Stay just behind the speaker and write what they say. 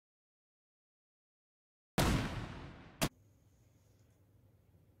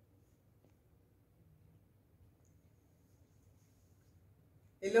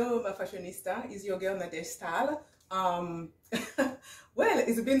Hello, my fashionista. Is your girl MODELS-ASSOULINE. Well,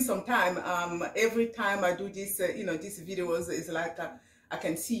 it's been some time. Every time I do this, these videos, it's like I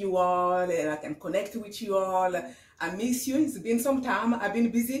can see you all and I can connect with you all. I miss you. It's been some time. I've been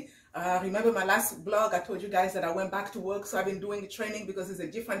busy. Remember my last blog, I told you guys that I went back to work, so I've been doing training because it's a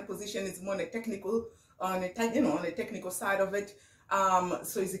different position. It's more on a technical, on the technical side of it.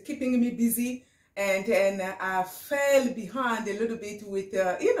 So it's keeping me busy. And then I fell behind a little bit with,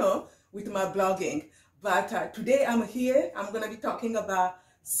 with my blogging. But today I'm here. I'm going to be talking about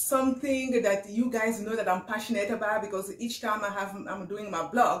something that you guys know that I'm passionate about, because each time I'm doing my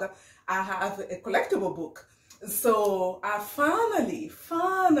blog, I have a collectible book. So I finally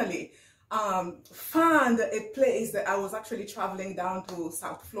found a place that I was actually traveling down to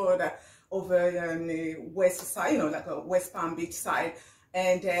South Florida, over on the west side, like a West Palm Beach side.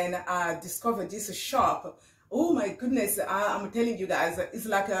 And then I discovered this shop. Oh my goodness, I'm telling you guys, it's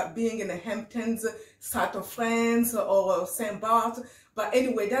like being in the Hamptons, South of France, or St. Barth. But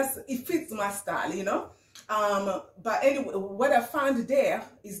anyway, it fits my style, But anyway, what I found there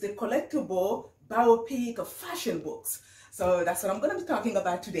is the collectible biopic fashion books. So that's what I'm going to be talking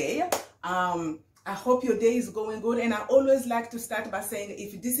about today. I hope your day is going good. And I always like to start by saying,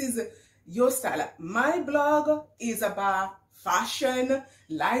 if this is your style, my blog is about fashion,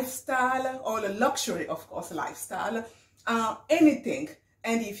 lifestyle, or luxury, of course, lifestyle, anything.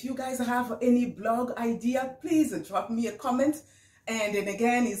 And if you guys have any blog idea, please drop me a comment. And then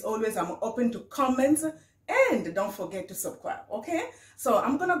again, as always, I'm open to comments. And don't forget to subscribe, okay? So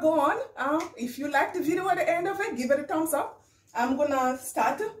I'm gonna go on. If you like the video at the end of it, give it a thumbs up. I'm gonna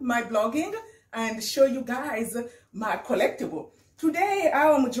start my blogging and show you guys my collectible. Today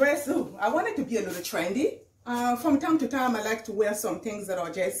I'm dressed, I want it to be a little trendy. From time to time, I like to wear some things that are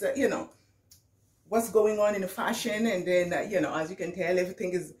just, what's going on in the fashion. And then, as you can tell,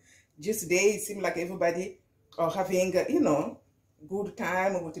 everything is just there. It seems like everybody are having, good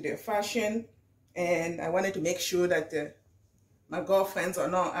time with their fashion. And I wanted to make sure that my girlfriends are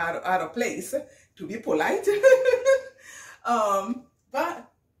not out of place, to be polite.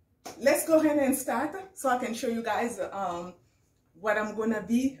 But let's go ahead and start so I can show you guys what I'm going to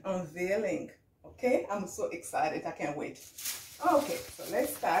be unveiling. Okay, I'm so excited. I can't wait. Okay, so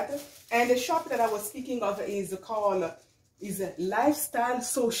let's start. And the shop that I was speaking of is called Lifestyle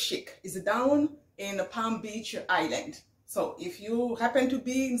So Chic. It's down in Palm Beach Island. So if you happen to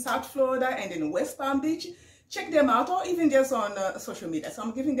be in South Florida and in West Palm Beach, check them out, or even just on social media. So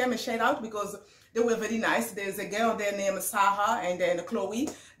I'm giving them a shout out because they were very nice. There's a girl there named Sarah and then Chloe.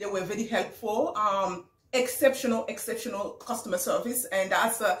 They were very helpful. Exceptional customer service. And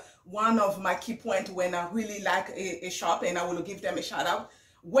that's one of my key points when I really like a shop, and I will give them a shout out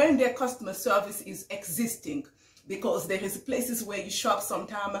when their customer service is existing. Because there is places where you shop,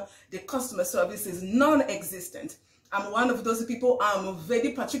 sometimes the customer service is non-existent. I'm one of those people. I'm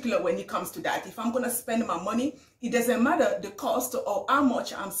very particular when it comes to that. If I'm going to spend my money, it doesn't matter the cost or how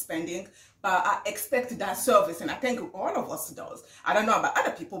much I'm spending, but I expect that service. And I think all of us does. I don't know about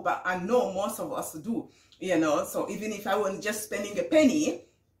other people, but I know most of us do, So even if I was just spending a penny,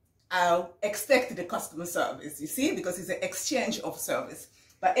 I'll expect the customer service, you see, because it's an exchange of service.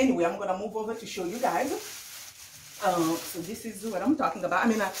 But anyway, I'm going to move over to show you guys. So this is what I'm talking about. I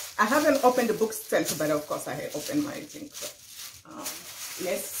mean, I haven't opened the book itself, but of course I have opened my thing. So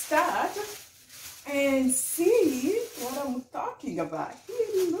let's start and see what I'm talking about.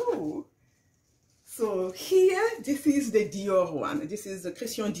 Hello. So here, this is the Dior one. This is the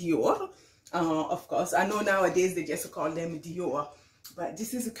Christian Dior. Of course, I know nowadays they just call them Dior, but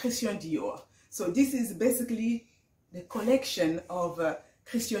this is a Christian Dior. So this is basically the collection of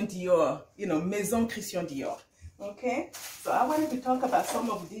Christian Dior, Maison Christian Dior. Okay, so I wanted to talk about some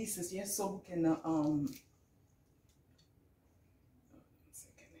of these just so we can, one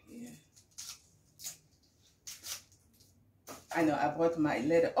second here. I know I brought my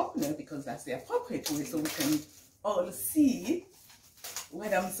letter opener because that's the appropriate way, so we can all see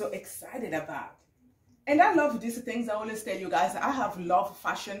what I'm so excited about. And I love these things. I always tell you guys, I have loved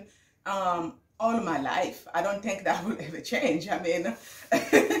fashion all my life. I don't think that will ever change. I mean,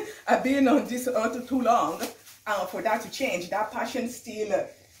 I've been on this earth too long for that to change. That passion still,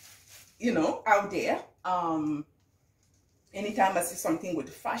 out there. Anytime I see something with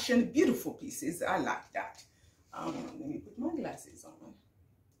fashion, beautiful pieces, I like that. Let me put my glasses on.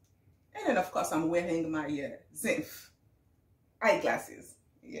 And then, of course, I'm wearing my Zinf eyeglasses.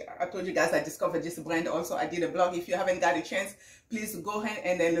 Yeah, I told you guys I discovered this brand also. I did a blog. If you haven't got a chance, please go ahead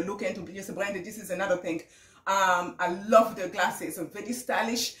and then look into this brand. This is another thing. I love the glasses, very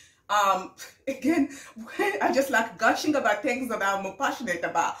stylish. Again, when I just like gushing about things that I'm passionate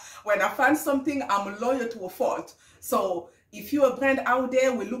about. When I find something, I'm loyal to a fault. So if you're a brand out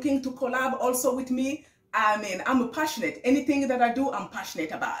there, we're looking to collab also with me, I mean, I'm passionate. Anything that I do, I'm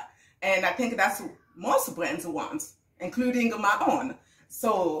passionate about. And I think that's what most brands want, including my own.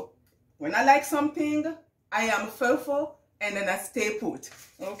 So when I like something, I am faithful and then I stay put.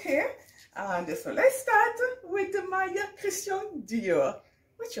 Okay? And so let's start with my Christian Dior.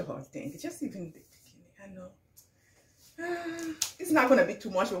 What you all think? Just even the beginning, I know. It's not going to be too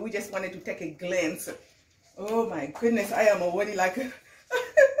much, but we just wanted to take a glance. Oh my goodness, I am already like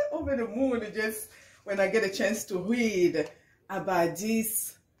over the moon just when I get a chance to read about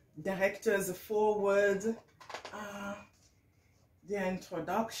this director's forward, the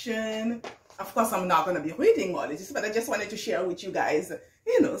introduction. Of course, I'm not going to be reading all of this, but I just wanted to share with you guys,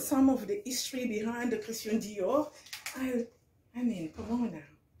 you know, some of the history behind the Christian Dior. I mean, come on now.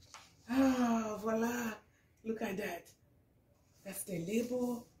 Ah, voila. Look at that. That's the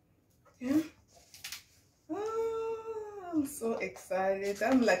label. Yeah. Oh, I'm so excited.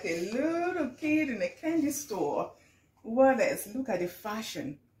 I'm like a little kid in a candy store. What else? Look at the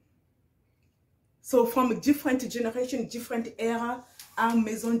fashion. So from a different generation, different era, our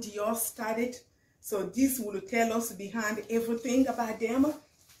Maison Dior started. So this will tell us behind everything about them.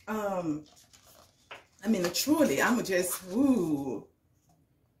 I mean, truly, I'm just, ooh,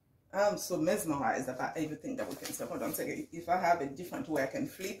 I'm so mesmerized about everything that we can say. Hold on a second. If I have a different way, I can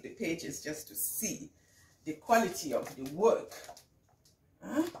flip the pages just to see the quality of the work.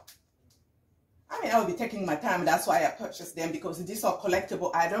 Huh? I mean, I'll be taking my time. That's why I purchased them, because these are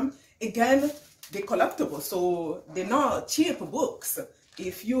collectible items. Again, they're collectible, so they're not cheap books.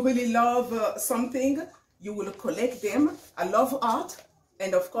 If you really love something, you will collect them. I love art.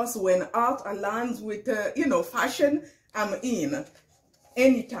 And of course, when art aligns with, you know, fashion, I'm in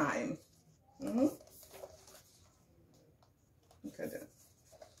anytime. Look at that.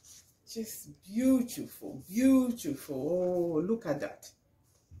 Just beautiful, beautiful. Oh, look at that.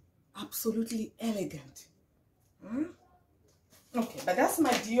 Absolutely elegant. Okay, but that's my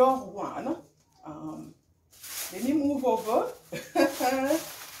Dior one. Let me move over.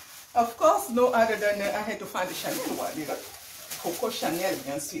 Of course, no other than I had to find the Chanel one, you know. Coco Chanel,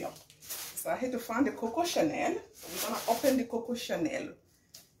 bien sûr. So I had to find the Coco Chanel. So we're going to open the Coco Chanel.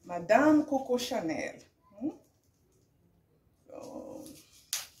 Madame Coco Chanel. So,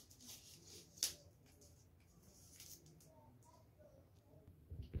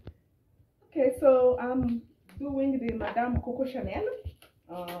 okay, so I'm doing the Madame Coco Chanel.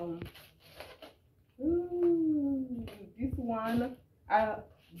 This one,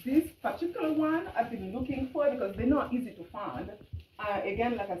 this particular one I've been looking for because they're not easy to find.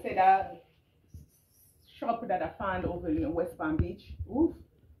 Again, like I said, shop that I found over in West Palm Beach. Oof,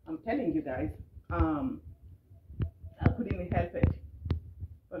 I'm telling you guys, I couldn't even help it.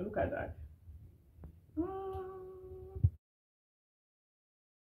 But look at that.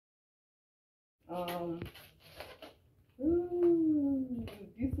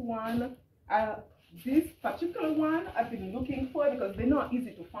 This one, this particular one I've been looking for because they're not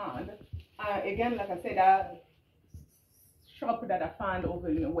easy to find. Again, like I said, shop that I found over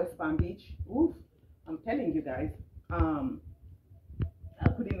in West Palm Beach. Oof, I'm telling you guys, I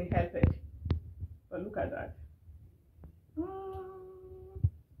couldn't even help it. But look at that.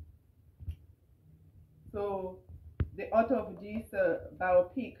 So the author of this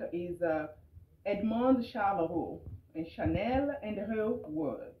biopic is Edmond Charleroux, and Chanel and her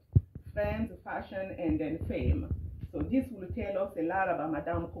world, friends, fashion, and then fame. So this will tell us a lot about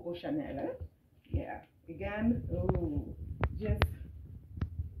Madame Coco Chanel. Eh? Yeah. Again, oh, just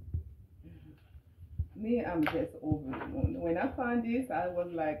me, I'm just over the moon. When I found this, I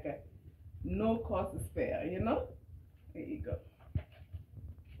was like, no cost spare, you know? There you go.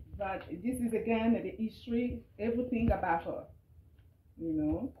 But this is again the history, everything about her, you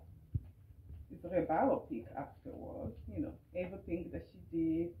know? It's a biopic afterwards, you know, everything that she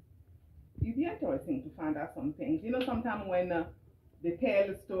did. It'd be interesting to find out some things. You know, sometimes when they tell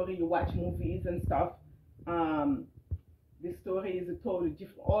a story, you watch movies and stuff, the story is told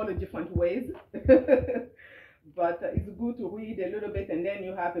all the different ways. But it's good to read a little bit, and then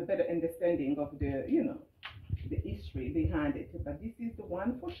you have a better understanding of the, you know, the history behind it. But this is the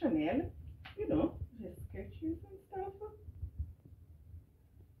one for Chanel, you know, the sketches and stuff.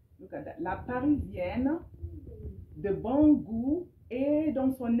 Look at that. La Parisienne de bon goût et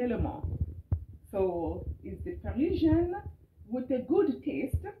dans son élément. So it's the Parisian with a good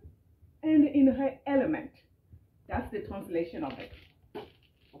taste and in her element. That's the translation of it.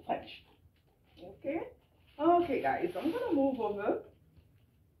 French. Okay? Okay, guys, I'm going to move over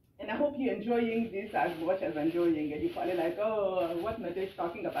And I hope you're enjoying this as much as I'm enjoying it. You're probably like, oh, what Nadege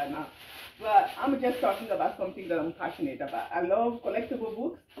talking about now? But I'm just talking about something that I'm passionate about. I love collectible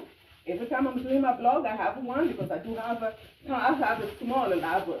books. Every time I'm doing my blog, I have one because I have a small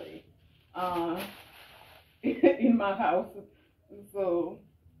library in my house. So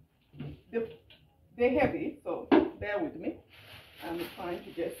they're heavy, so bear with me. I'm trying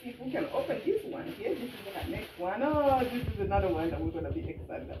to just see if we can open this one here. This is the next one. Oh, this is another one that we're going to be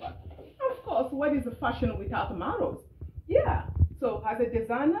excited about. Of course, what is a fashion without models? Yeah. So as a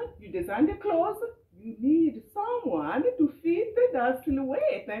designer, you design the clothes. You need someone to fit the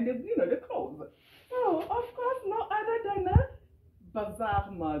silhouette and the clothes. So of course, no other than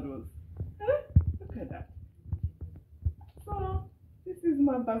bazaar models. Huh? Look at that. So this is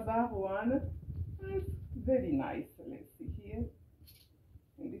my bazaar one. It's very nice. Let's see here.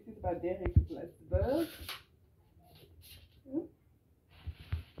 And this is by Derek Plasberg.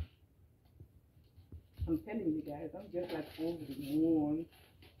 I'm telling you guys, I'm just like over the moon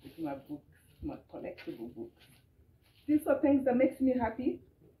with my books, my collectible books. These are things that makes me happy.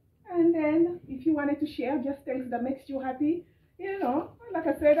 And then if you wanted to share just things that makes you happy, like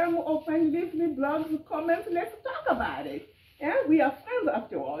I said, I'm open, leave me blogs, comments, let's talk about it. Yeah, we are friends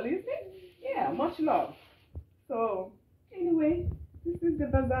after all, isn't it? Yeah, much love. So anyway, this is the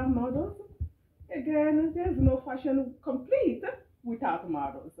bazaar models. Again, there's no fashion complete without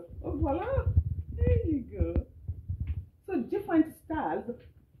models. Oh, voila, there you go. So different styles.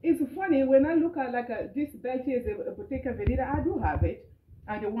 It's funny when I look at this belt here is a Bottega Veneta. I do have it,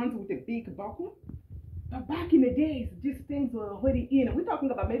 and the ones with the big buckle. But back in the days, these things were already in. We're talking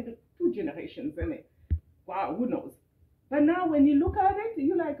about maybe 2 generations, isn't it? Wow, who knows? But now when you look at it,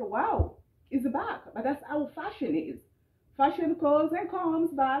 you're like, wow, it's back. But that's how fashion is. Fashion goes and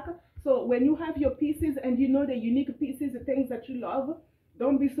comes back. So when you have your pieces and you know the unique pieces, the things that you love,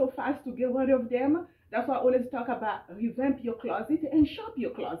 don't be so fast to get rid of them. That's why I always talk about revamp your closet and shop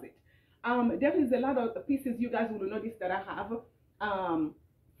your closet. There is a lot of pieces you guys will notice that I have.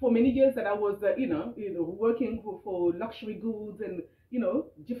 For many years that I was, working for luxury goods and,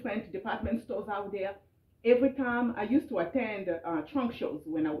 different department stores out there. Every time I used to attend trunk shows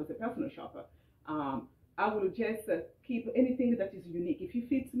when I was a personal shopper. I will just keep anything that is unique. If it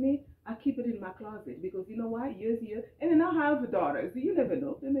fits me, I keep it in my closet because you know what? Years, and then I have daughters. You never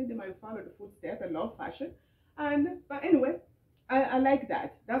know. They might follow the footsteps and love fashion. But anyway, I like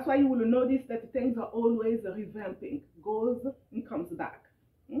that. That's why you will notice that things are always revamping. Goes and comes back.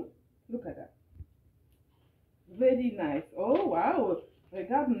 Look at that. Very nice. Oh wow.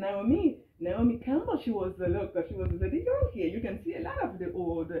 Regard Naomi Campbell. She was very young here. You can see a lot of the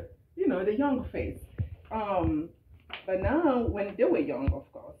old, the young face. But now when they were young,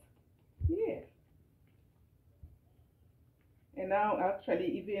 of course. Yeah. And now actually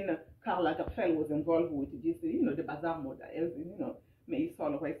even Karl Lagerfeld was involved with this, the bazaar models, may his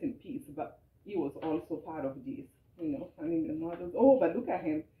soul rest in peace, but he was also part of this, finding the models. Oh, but look at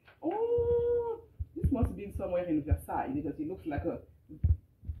him. Oh, this must have been somewhere in Versailles because he looks like a,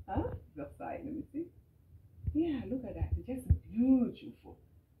 Versailles, let me see. Yeah, look at that, it's just beautiful.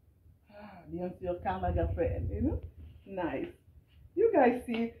 Bien sûr, Karl Lagerfeld, nice. You guys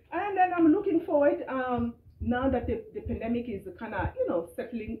see, and then I'm looking forward, now that the pandemic is kind of,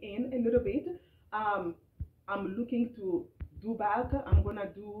 settling in a little bit, I'm looking to do back. I'm going to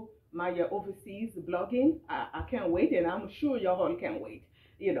do my overseas blogging. I can't wait, and I'm sure you all can't wait.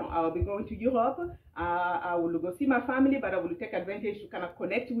 I'll be going to Europe. I will go see my family, but I will take advantage to kind of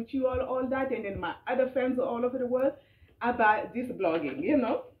connect with you all that, and then my other friends all over the world about this blogging,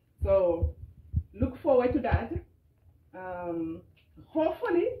 So look forward to that.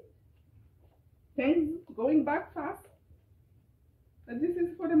 Hopefully, things going back fast. But this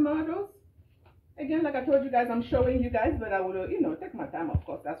is for the models. Again, like I told you guys, I'm showing you guys, but I will, take my time, of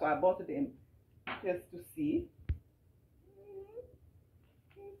course. That's why I bought them, just to see.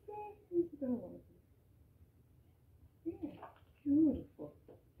 Yeah, beautiful.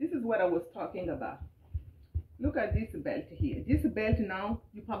 This is what I was talking about. Look at this belt here. This belt now,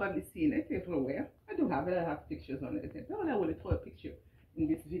 you probably seen it everywhere. I do have it. I have pictures on it. But I will throw a picture in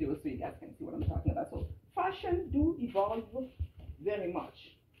this video so you guys can see what I'm talking about. So fashion do evolve very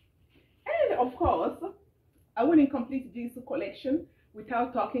much. And of course, I wouldn't complete this collection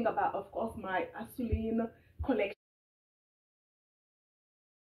without talking about, of course, my Assouline collection.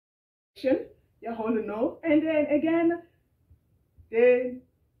 You all know. And then again, they're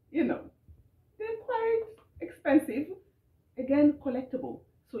quite expensive. Again, collectible.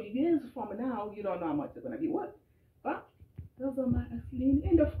 So years from now, you don't know how much they're going to be worth. But those are my Assouline.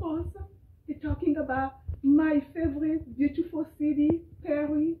 And of course, they're talking about my favorite beautiful city,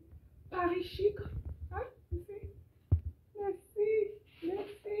 Paris. Paris chic. Huh? You see? Let's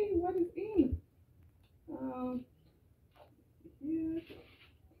see what is in. Here.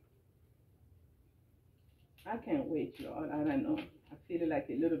 I can't wait, y'all. I don't know. I feel like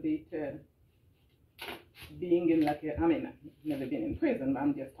a little bit being in like a, I mean, I've never been in prison, but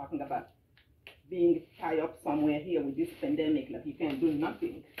I'm just talking about being tied up somewhere here with this pandemic, like you can't do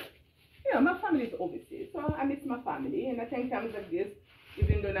nothing. You know, my family is overseas, so I miss my family, and I think times like this,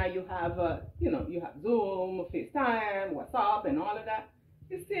 even though now you have, you know, you have Zoom, FaceTime, WhatsApp, and all of that,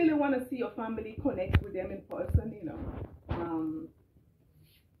 you still want to see your family, connect with them in person, you know.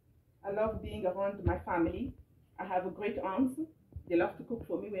 I love being around my family. I have a great aunt. They love to cook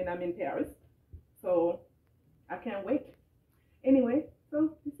for me when I'm in Paris, so I can't wait. Anyway,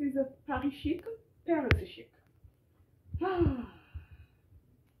 so this is a Paris chic, Paris chic.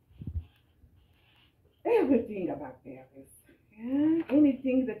 Everything about Paris. Yeah?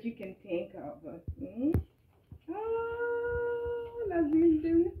 Anything that you can think of. La ville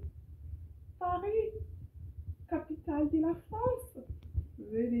de Paris, capitale de la France.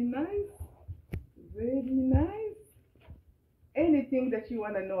 Very nice. Very nice. Anything that you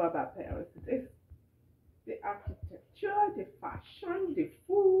want to know about Paris. The architecture, the fashion, the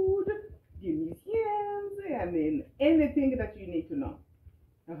food, the museums. I mean, anything that you need to know.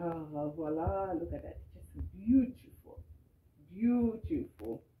 Voila, look at that. Just beautiful.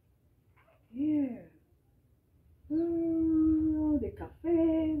 Beautiful. Yeah. The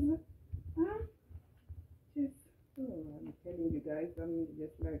cafes. Huh? Just, I'm telling you guys, I'm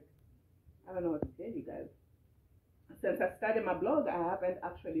just like, I don't know what to tell you guys. Since I started my blog, I haven't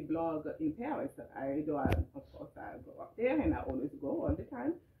actually blogged in Paris. Of course, I go up there and I always go all the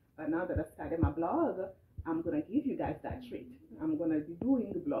time. But now that I started my blog, I'm going to give you guys that treat. I'm going to be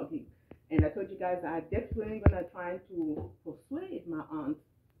doing the blogging. And I told you guys I'm definitely going to try to persuade my aunt.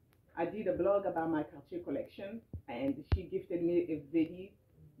 I did a blog about my Cartier collection, and she gifted me a very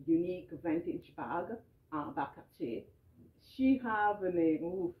unique vintage bag by Cartier. She has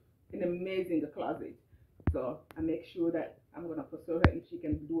an amazing closet. So I make sure that I'm going to persuade her if she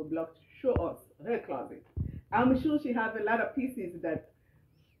can do a blog to show us her closet. I'm sure she has a lot of pieces that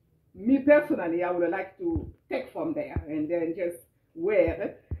me personally, I would like to take from there and then just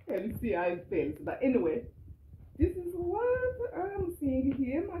wear and see how it feels. But anyway, this is what I'm seeing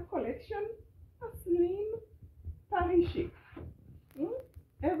here, my collection, Assouline, Paris chic.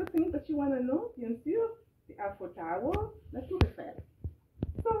 Everything that you want to know, bien sûr, the Eiffel Tower, la Tour Eiffel.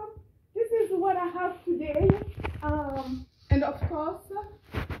 So this is what I have today. And of course,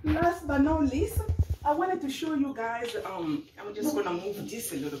 last but not least, I wanted to show you guys, I'm just going to move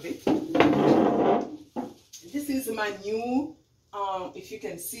this a little bit. This is my new, if you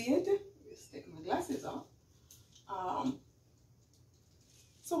can see it, let's take my glasses off.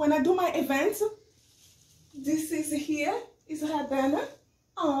 So when I do my events, this is here, is her banner.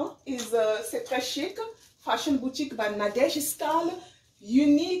 C'est très chic, fashion boutique by MODELS-ASSOULINE.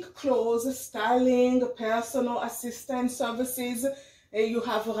 Unique clothes, styling, personal assistant services. You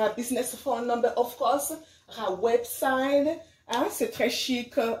have her business phone number, of course, her website, c'est très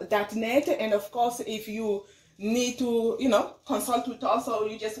chic.net. And of course, if you need to, you know, consult with us, or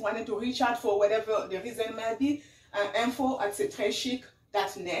you just wanted to reach out for whatever the reason may be, info at c'est très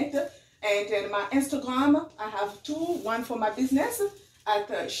chic.net. And then my Instagram, I have two, one for my business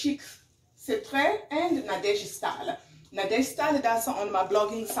at Chic C'est Très and MODELS-ASSOULINE. MODELS-ASSOULINE, that's on my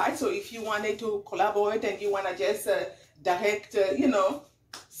blogging site. So if you wanted to collaborate and you want to just direct, you know,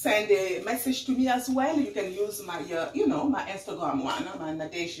 send a message to me as well, you can use my, you know, my Instagram one, my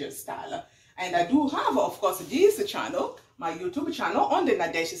MODELS-ASSOULINE. And I do have, of course, this channel, my YouTube channel, on the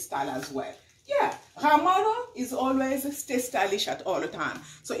MODELS-ASSOULINE as well. Yeah, her motto is always stay stylish at all the time.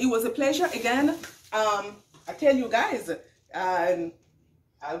 So it was a pleasure again. I tell you guys,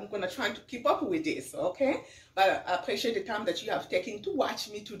 I'm going to try to keep up with this, okay? But I appreciate the time that you have taken to watch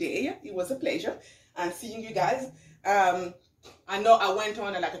me today. It was a pleasure seeing you guys. I know I went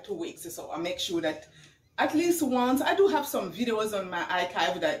on like 2 weeks, so I make sure that at least once, I do have some videos on my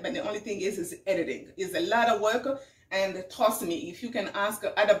archive, but the only thing is editing. It's a lot of work, and trust me, if you can ask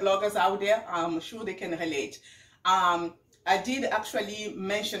other bloggers out there, I'm sure they can relate. I did actually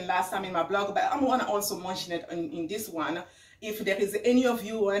mention last time in my blog, but I'm going to also mention it in this one. If there is any of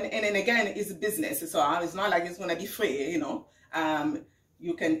you, and then again, it's business, so it's not like it's going to be free, you know.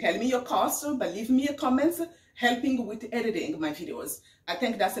 You can tell me your cost, but leave me a comment helping with editing my videos. I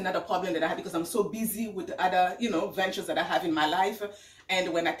think that's another problem that I have because I'm so busy with other, you know, ventures that I have in my life.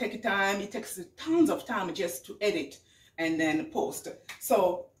 And when I take time, it takes tons of time just to edit and then post.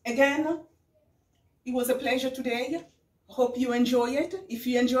 So again, it was a pleasure today. Hope you enjoy it. If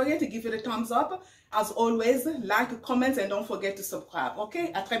you enjoy it, give it a thumbs up. As always, like, comment, and don't forget to subscribe. Ok?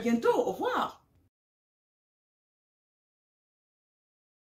 À très bientôt. Au revoir.